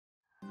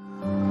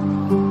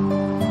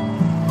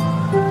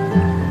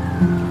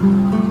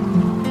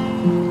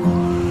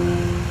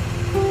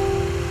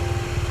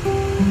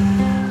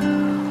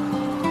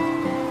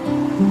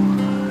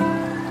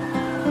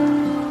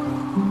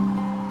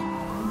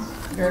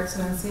Your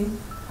Excellency,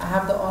 I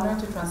have the honor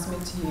to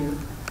transmit to you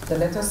the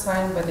letter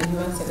signed by the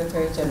UN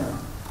Secretary General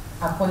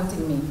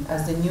appointing me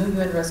as the new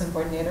UN Resident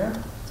Coordinator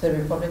to the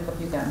Republic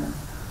of Uganda.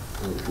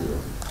 Thank you.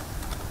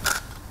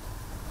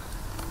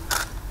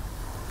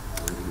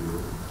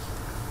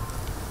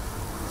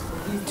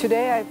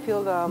 Today I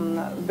feel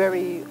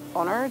very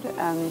honored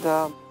and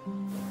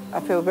I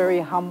feel very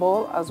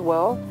humble as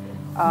well.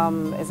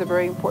 It's a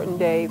very important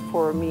day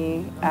for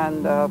me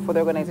and for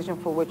the organization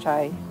for which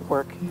I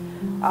work.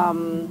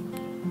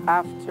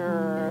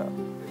 After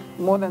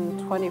more than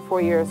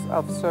 24 years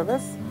of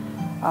service,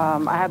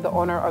 I had the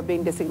honor of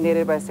being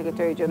designated by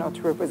Secretary General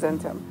to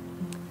represent him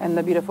in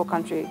the beautiful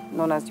country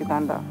known as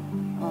Uganda.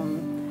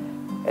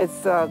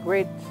 It's a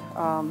great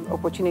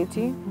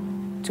opportunity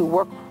to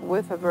work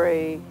with a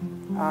very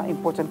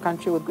important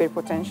country with great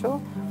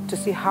potential to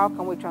see how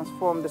can we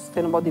transform the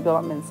sustainable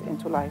developments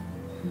into life.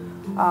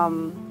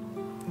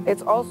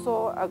 It's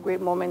also a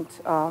great moment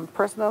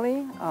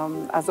personally.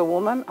 As a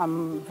woman,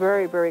 I'm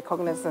very, very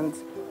cognizant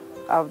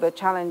of the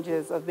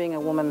challenges of being a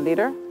woman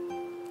leader.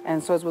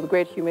 And so it's with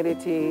great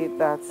humility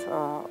that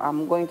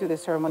I'm going to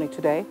this ceremony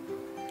today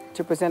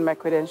to present my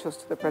credentials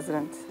to the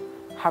President,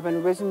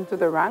 having risen through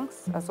the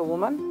ranks as a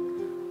woman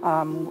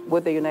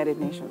with the United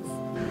Nations.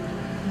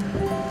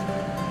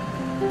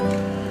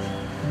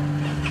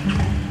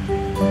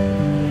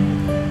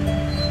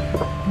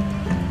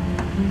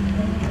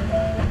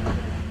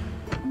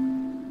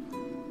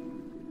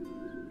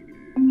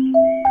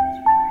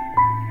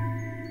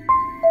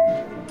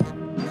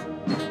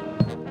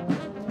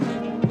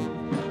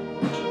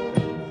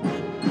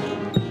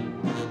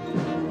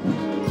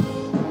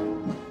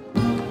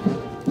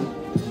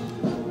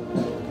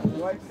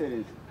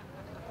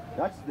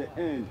 That's the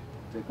end,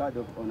 the Guard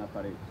of Honor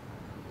Parade.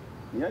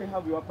 May I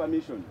have your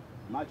permission,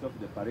 march off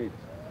the parade,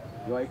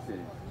 Your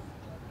Excellency?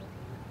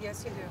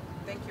 Yes, you do.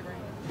 Thank you very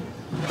much.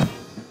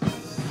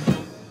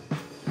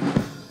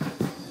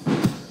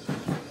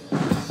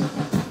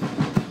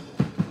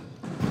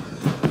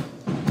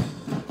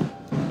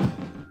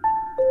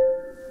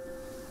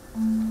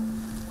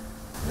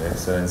 Your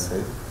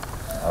Excellency,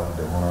 I have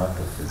the honor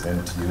to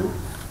present to you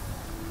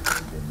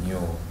the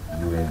new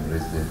UN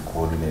Resident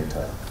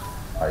Coordinator,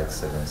 Her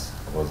Excellency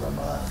Rosa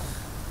Maran.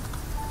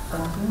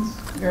 Thank you.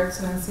 Your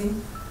Excellency,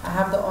 I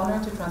have the honor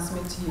to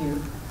transmit to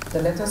you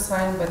the letter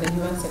signed by the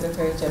UN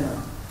Secretary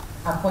General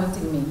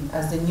appointing me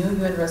as the new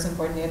UN Resident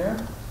Coordinator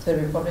to the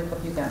Republic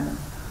of Uganda.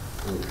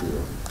 Thank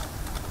you.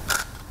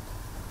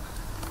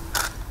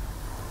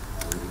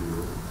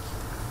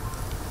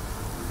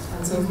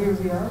 And so here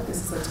we are.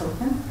 This is a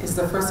token. It's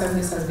the first time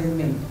this has been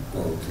made.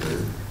 Okay.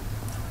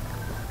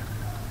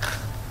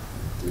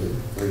 Good.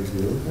 Thank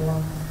you. You're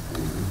welcome.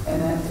 And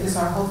then it is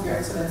our hope, Your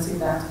Excellency,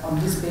 that on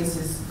this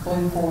basis,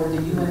 going forward,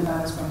 the UN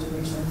Ugandans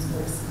contributions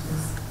will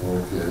assist.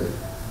 Okay.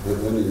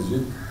 When is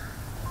it?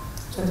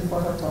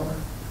 24th October.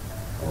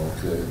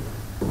 Okay.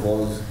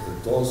 Propose a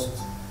toast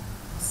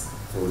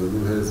for the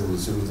new head of the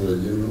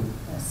Secretary General.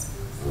 Yes.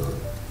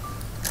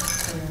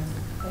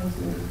 Thank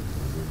you.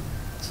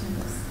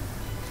 Cheers.